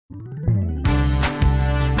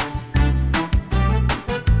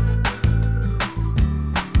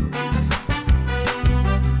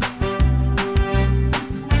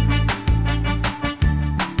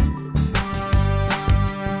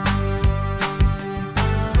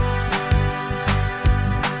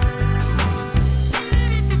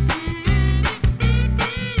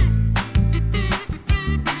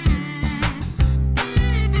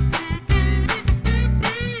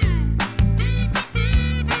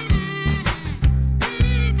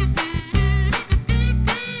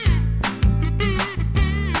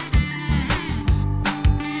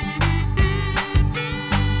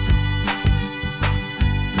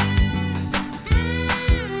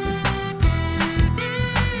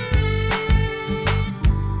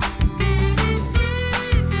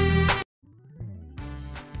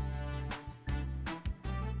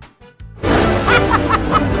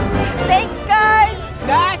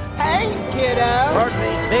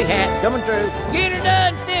big hat coming through. Get her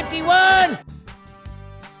done, 51!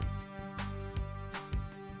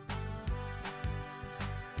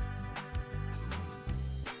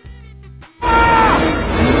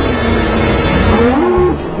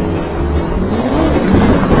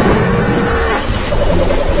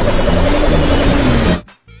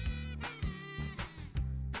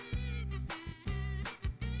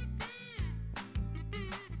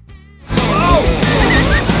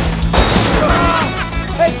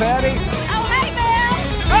 Hey, Patty. Oh, hey, Bill.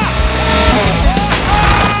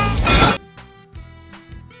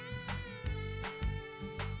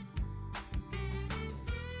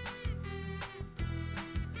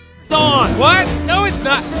 It's on. What? No, it's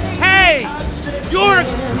not. Hey, your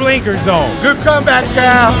blinker zone. Good comeback,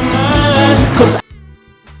 Cal.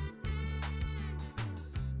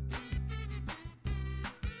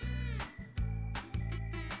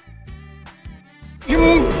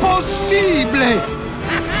 Impossible!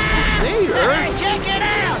 Hey, check it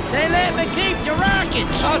out! They let me keep the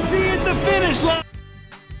rockets! I'll see you at the finish line.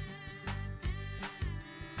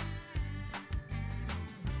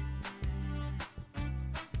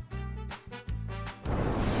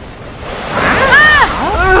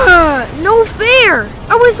 No fair!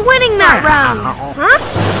 I was winning that round! Huh?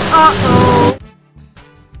 Uh-oh.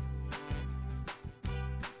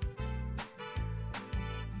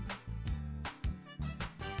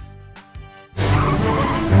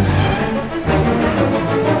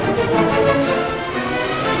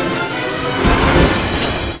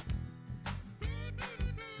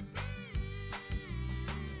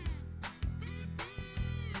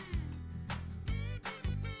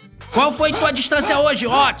 Qual foi tua distância hoje,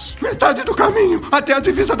 Otis? Metade do caminho, até a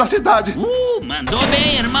divisa da cidade. Mandou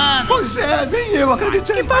bem, irmão. Pois é, nem eu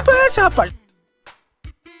acreditei. Que papo é esse, rapaz?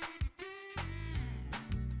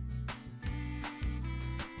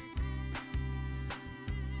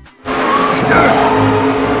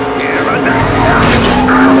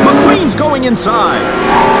 McQueen's going inside.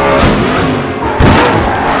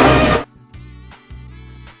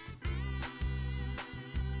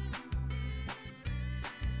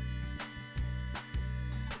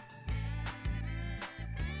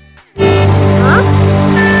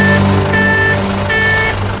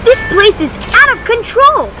 This place is out of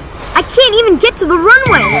control! I can't even get to the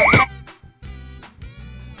runway!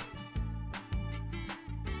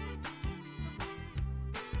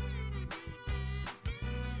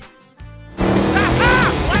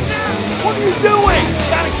 What are you doing?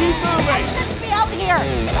 Gotta keep moving. I shouldn't be out here.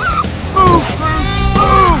 Move, Cruz,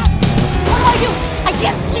 move! What do I do? I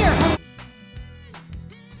can't steer.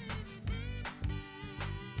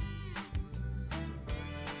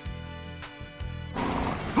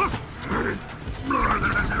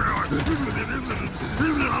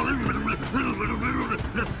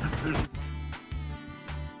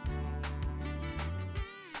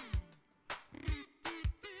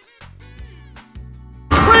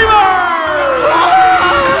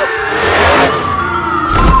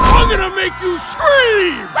 I'm gonna make you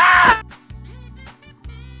scream!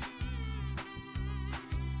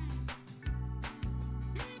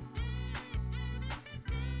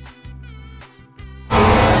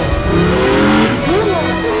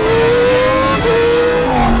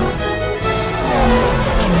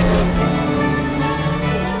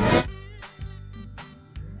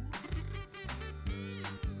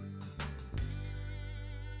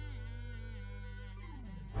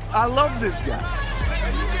 I love this guy.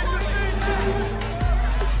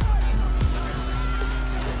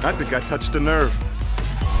 I think I touched a nerve.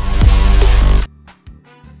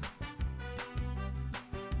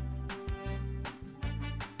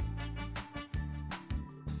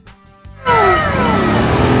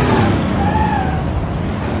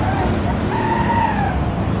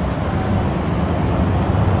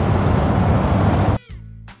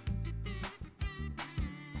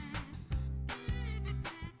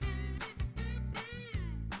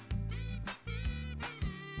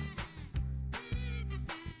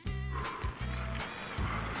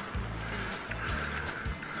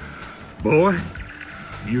 Boy,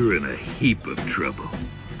 you're in a heap of trouble.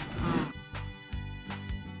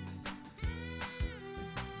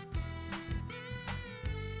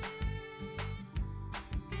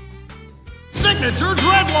 Signature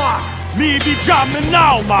dreadlock! Me be jamming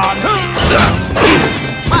now, man!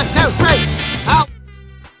 1, 2, 3!